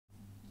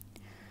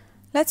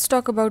Let's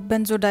talk about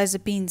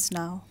benzodiazepines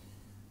now.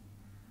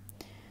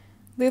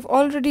 We've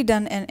already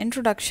done an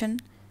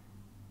introduction.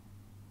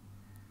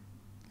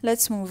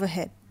 Let's move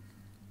ahead.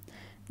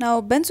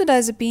 Now,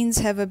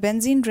 benzodiazepines have a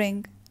benzene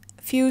ring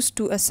fused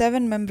to a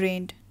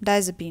 7-membraned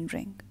diazepine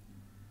ring.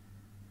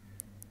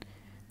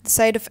 The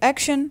site of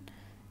action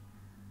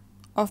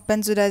of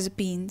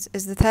benzodiazepines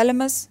is the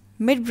thalamus,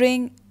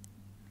 midbrain,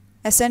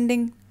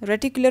 ascending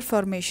reticular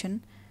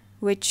formation,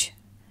 which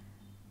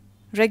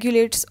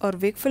regulates our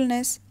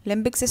wakefulness,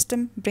 limbic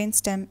system,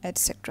 brainstem,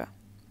 etc.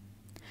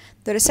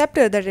 The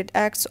receptor that it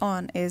acts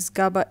on is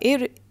GABA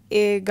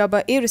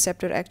A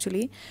receptor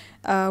actually,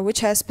 which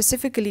has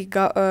specifically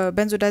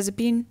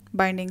benzodiazepine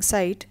binding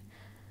site.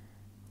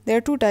 There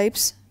are two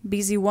types,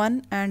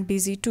 BZ1 and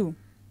BZ2,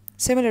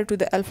 similar to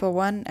the alpha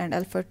 1 and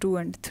alpha 2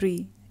 and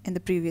 3 in the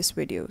previous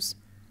videos,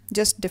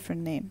 just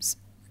different names.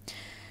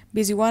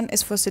 BZ1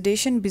 is for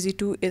sedation,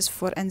 BZ2 is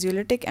for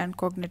anxiolytic and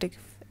cognitive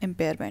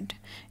impairment.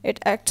 It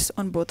acts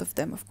on both of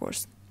them, of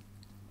course.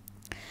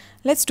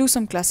 Let's do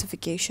some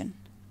classification.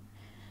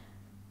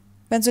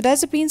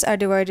 Benzodiazepines are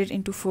divided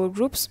into 4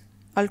 groups: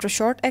 ultra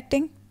short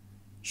acting,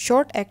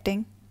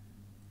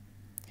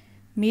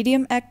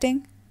 medium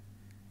acting,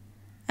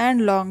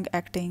 and long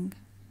acting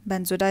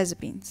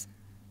benzodiazepines.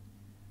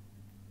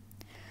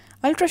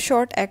 Ultra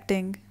short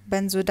acting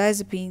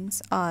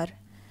benzodiazepines are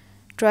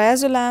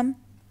triazolam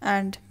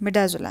and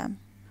midazolam.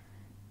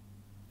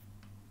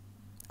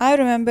 I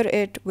remember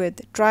it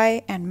with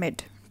tri and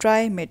mid,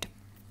 tri-mid.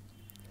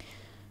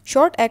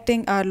 Short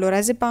acting are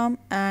lorazepam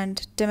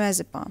and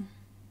temazepam.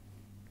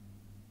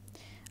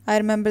 I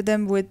remember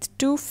them with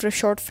two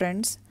short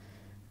friends.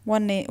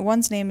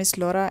 One's name is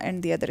Laura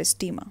and the other is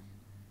Tima.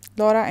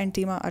 Laura and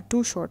Tima are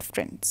two short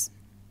friends.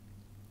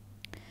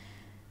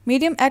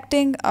 Medium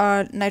acting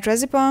are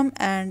nitrazepam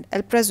and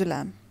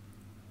alprazolam.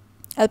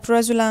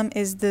 Alprazolam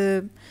is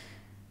the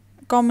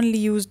commonly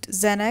used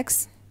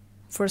Xanax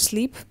for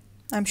sleep.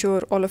 I'm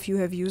sure all of you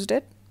have used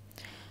it.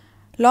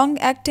 Long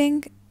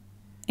acting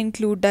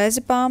include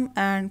diazepam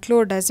and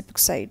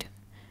chlordiazepoxide.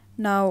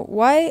 Now,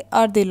 why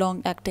are they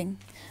long acting?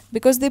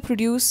 Because they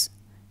produce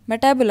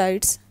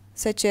metabolites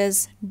such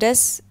as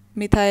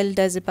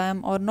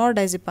des-methyl-diazepam or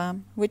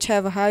nordiazepam, which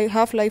have a high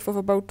half-life of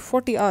about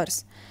 40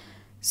 hours.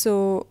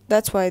 So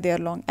that's why they are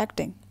long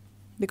acting,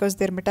 because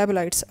their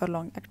metabolites are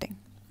long acting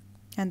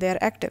and they are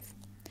active.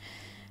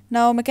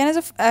 Now,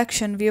 mechanism of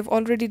action we have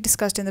already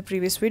discussed in the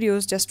previous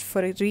videos. Just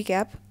for a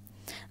recap,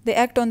 they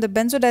act on the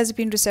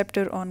benzodiazepine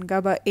receptor on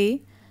GABA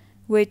A,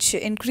 which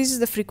increases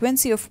the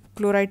frequency of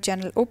chloride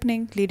channel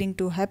opening, leading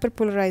to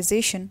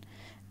hyperpolarization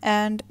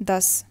and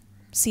thus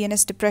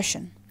CNS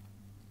depression.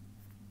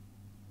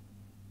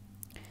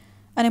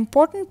 An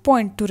important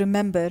point to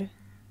remember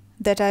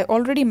that I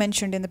already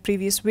mentioned in the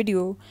previous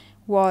video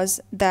was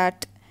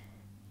that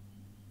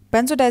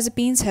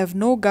benzodiazepines have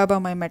no GABA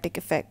mimetic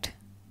effect.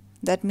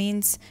 That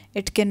means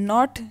it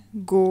cannot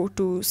go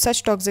to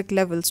such toxic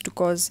levels to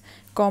cause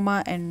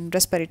coma and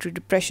respiratory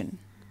depression.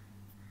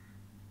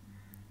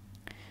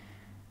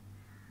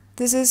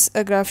 This is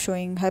a graph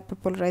showing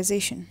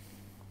hyperpolarization.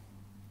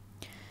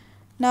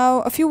 Now,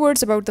 a few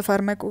words about the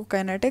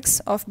pharmacokinetics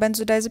of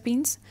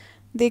benzodiazepines.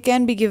 They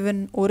can be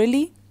given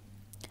orally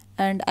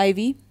and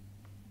IV.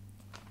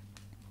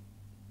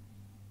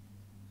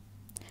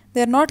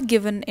 They are not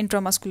given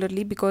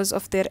intramuscularly because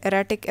of their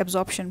erratic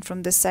absorption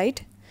from this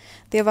site.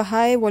 They have a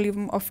high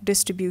volume of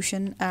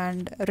distribution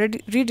and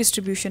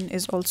redistribution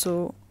is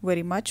also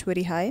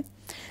very high.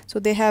 So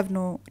they have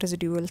no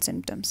residual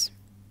symptoms.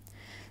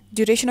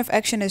 Duration of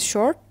action is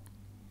short.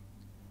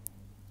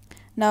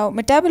 Now,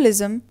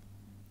 metabolism,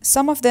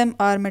 some of them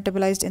are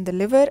metabolized in the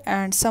liver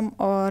and some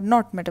are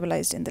not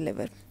metabolized in the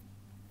liver.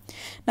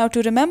 Now,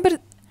 to remember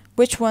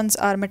which ones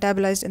are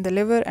metabolized in the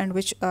liver and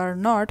which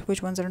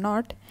ones are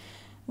not,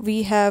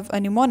 we have a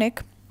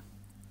mnemonic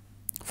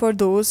for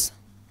those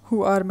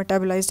who are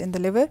metabolized in the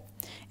liver.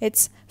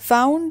 It's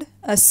found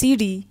a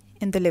CD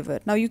in the liver.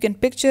 Now you can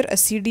picture a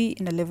CD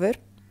in a liver.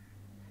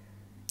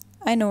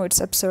 I know it's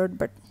absurd,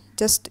 but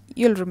just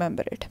you'll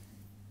remember it.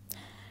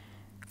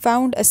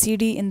 Found a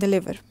CD in the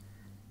liver.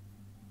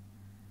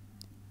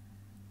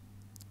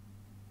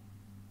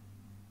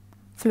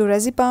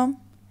 Flurazepam,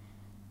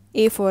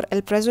 A for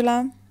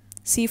alprazolam,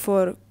 C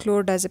for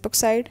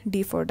chlordiazepoxide,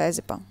 D for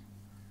diazepam.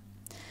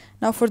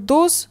 Now for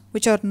those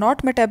which are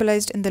not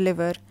metabolized in the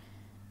liver,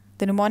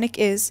 the mnemonic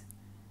is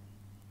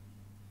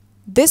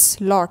this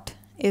lot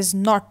is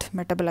not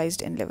metabolized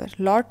in liver.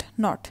 Lot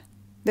not.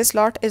 This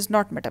lot is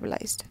not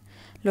metabolized.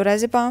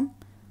 Lorazepam,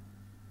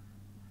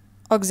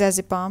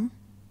 oxazepam,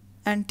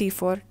 and T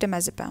for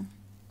temazepam.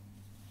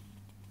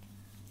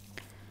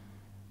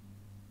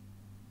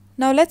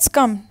 Now let's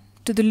come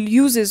to the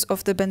uses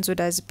of the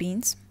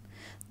benzodiazepines.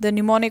 The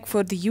mnemonic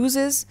for the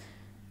uses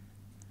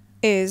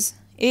is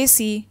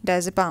AC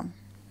diazepam.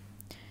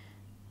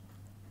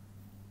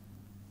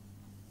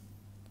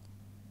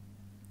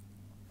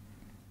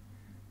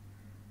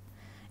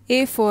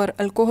 A for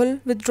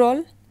alcohol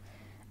withdrawal,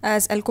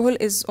 as alcohol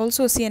is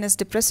also a CNS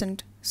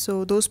depressant,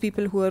 so those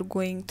people who are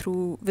going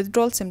through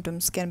withdrawal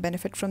symptoms can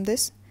benefit from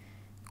this.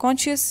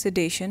 Conscious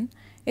sedation.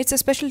 It's a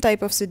special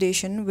type of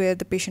sedation where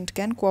the patient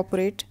can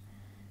cooperate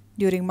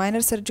during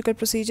minor surgical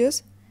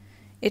procedures.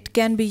 It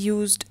can be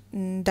used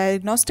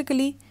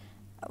diagnostically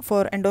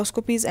for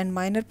endoscopies and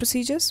minor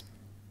procedures.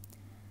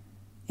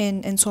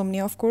 In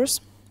insomnia, of course,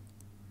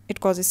 it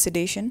causes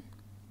sedation.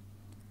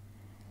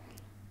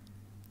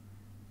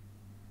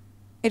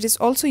 It is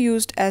also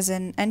used as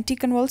an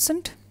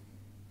anticonvulsant.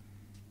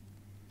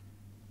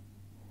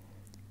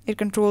 It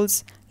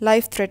controls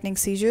life-threatening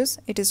seizures.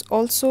 It is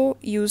also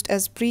used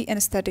as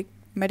pre-anesthetic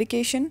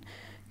medication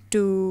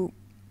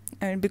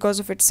because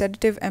of its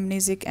sedative,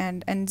 amnesic,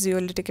 and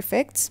anxiolytic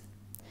effects,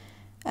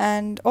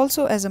 and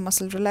also as a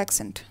muscle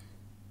relaxant.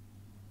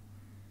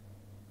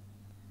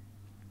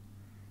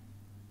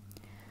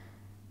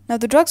 Now,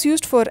 the drugs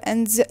used for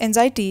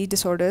anxiety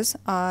disorders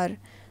are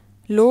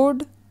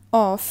load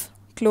of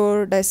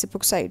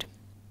chlordiazepoxide.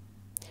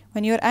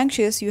 When you are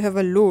anxious, you have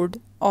a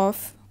load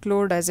of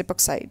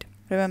chlordiazepoxide.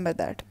 Remember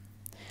that.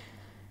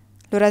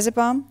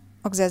 Lorazepam,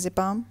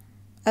 oxazepam,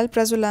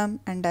 alprazolam,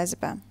 and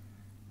diazepam,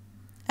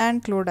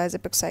 and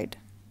chlordiazepoxide.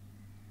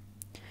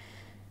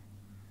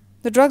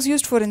 The drugs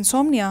used for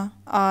insomnia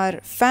are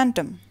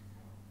phantom,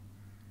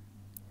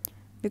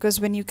 because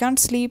when you can't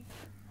sleep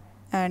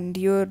and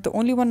you're the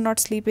only one not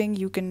sleeping,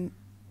 you can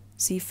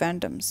see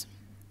phantoms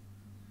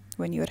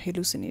when you are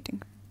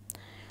hallucinating.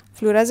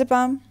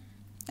 Flurazepam,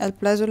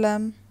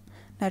 alprazolam,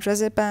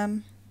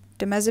 nitrazepam,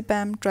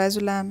 temazepam,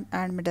 triazolam,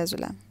 and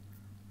midazolam.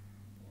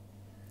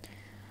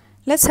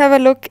 Let's have a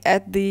look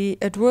at the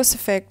adverse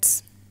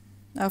effects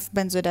of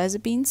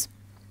benzodiazepines.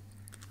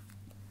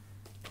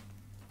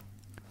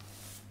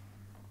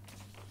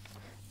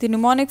 The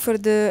mnemonic for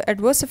the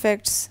adverse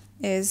effects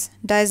is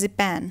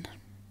diazepam,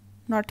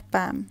 not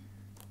PAM.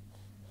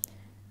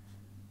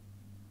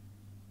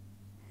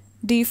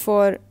 D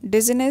for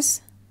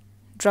dizziness,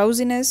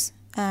 drowsiness,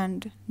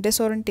 and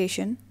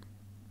disorientation.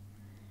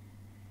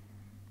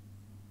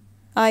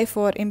 I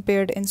for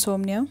impaired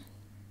insomnia.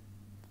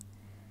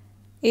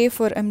 A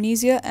for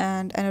amnesia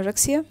and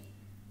anorexia.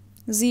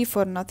 Z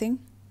for nothing.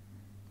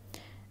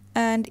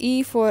 And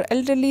E for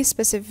elderly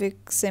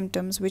specific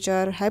symptoms, which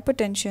are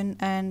hypertension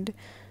and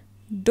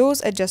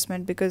dose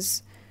adjustment,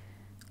 because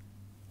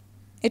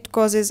it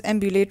causes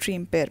ambulatory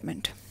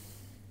impairment.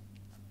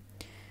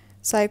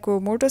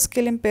 Psychomotor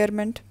skill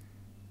impairment.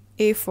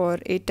 A for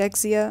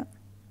ataxia,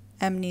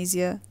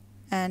 amnesia,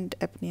 and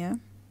apnea.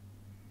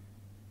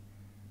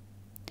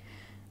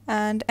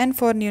 And N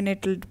for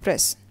neonatal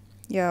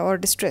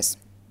distress.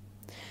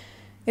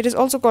 It is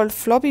also called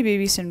floppy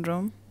baby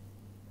syndrome,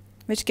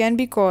 which can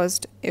be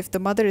caused if the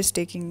mother is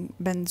taking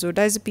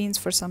benzodiazepines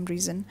for some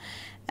reason,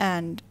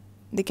 and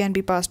they can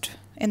be passed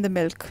in the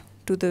milk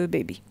to the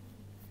baby.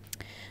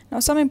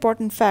 Now, some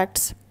important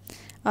facts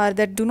are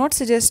that do not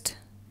suggest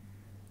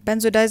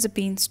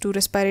benzodiazepines to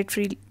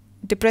respiratory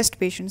depressed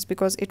patients,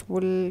 because it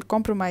will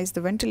compromise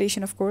the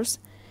ventilation, of course.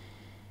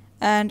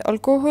 And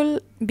alcohol,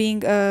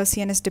 being a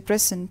CNS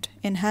depressant,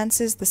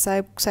 enhances the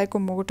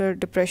psychomotor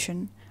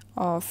depression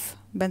of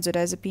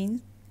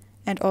benzodiazepine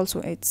and also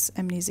its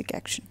amnesic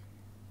action.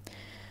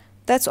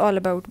 That's all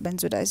about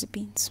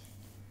benzodiazepines.